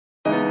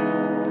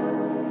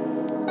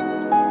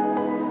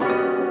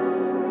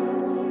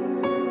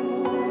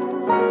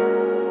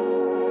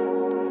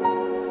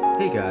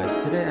Hey guys,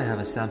 today I have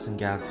a Samsung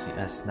Galaxy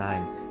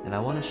S9 and I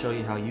want to show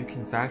you how you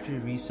can factory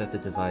reset the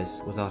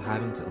device without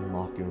having to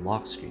unlock your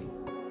lock screen.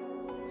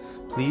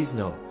 Please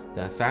note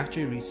that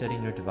factory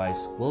resetting your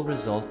device will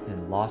result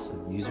in loss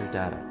of user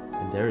data,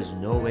 and there is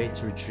no way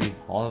to retrieve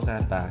all of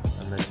that back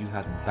unless you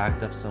have them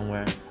backed up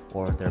somewhere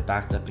or they're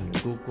backed up in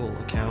your Google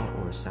account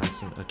or a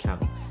Samsung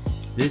account.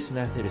 This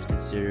method is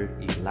considered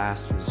a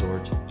last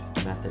resort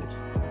method.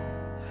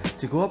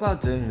 To go about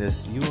doing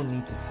this, you will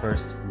need to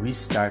first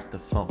restart the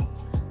phone.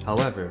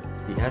 However,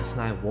 the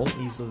S9 won't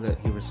easily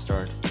let you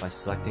restart by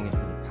selecting it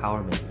from the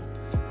power menu.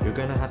 You're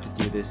going to have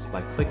to do this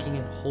by clicking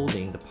and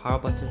holding the power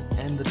button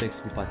and the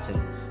Bixby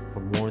button for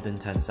more than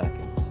 10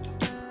 seconds.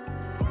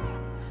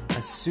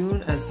 As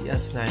soon as the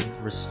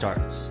S9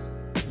 restarts,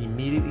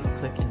 immediately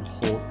click and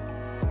hold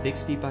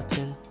Bixby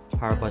button,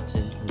 power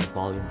button, and the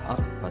volume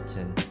up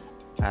button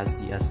as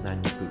the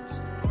S9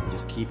 reboots, and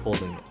just keep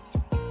holding it.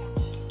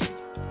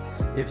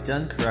 If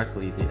done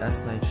correctly, the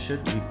S9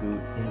 should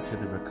reboot into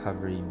the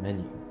recovery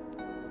menu.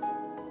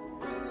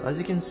 So as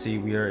you can see,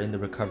 we are in the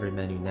recovery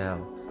menu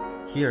now.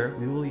 Here,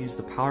 we will use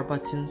the power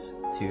buttons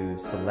to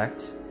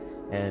select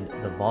and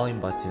the volume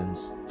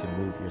buttons to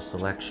move your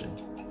selection.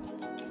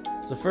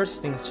 So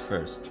first things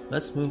first,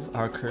 let's move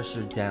our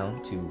cursor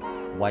down to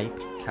Wipe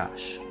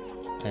Cache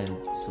and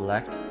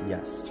select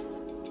Yes.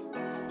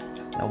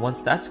 Now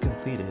once that's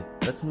completed,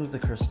 let's move the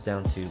cursor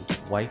down to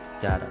Wipe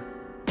Data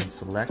and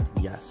select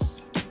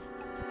Yes.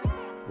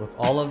 With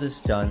all of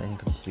this done and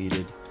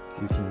completed,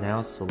 you can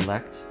now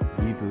select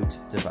Reboot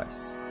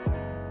Device.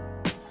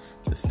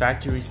 The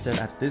factory reset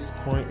at this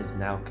point is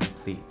now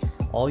complete.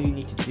 All you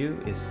need to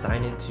do is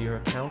sign into your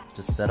account,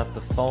 just set up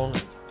the phone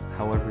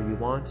however you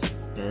want,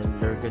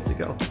 and you're good to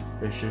go.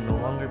 There should no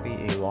longer be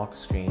a lock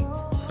screen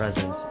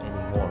present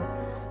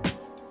anymore.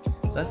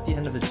 So that's the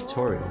end of the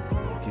tutorial.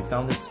 If you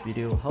found this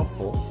video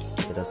helpful,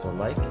 hit us a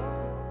like,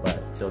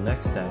 but till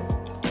next time,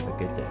 have a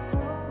good day.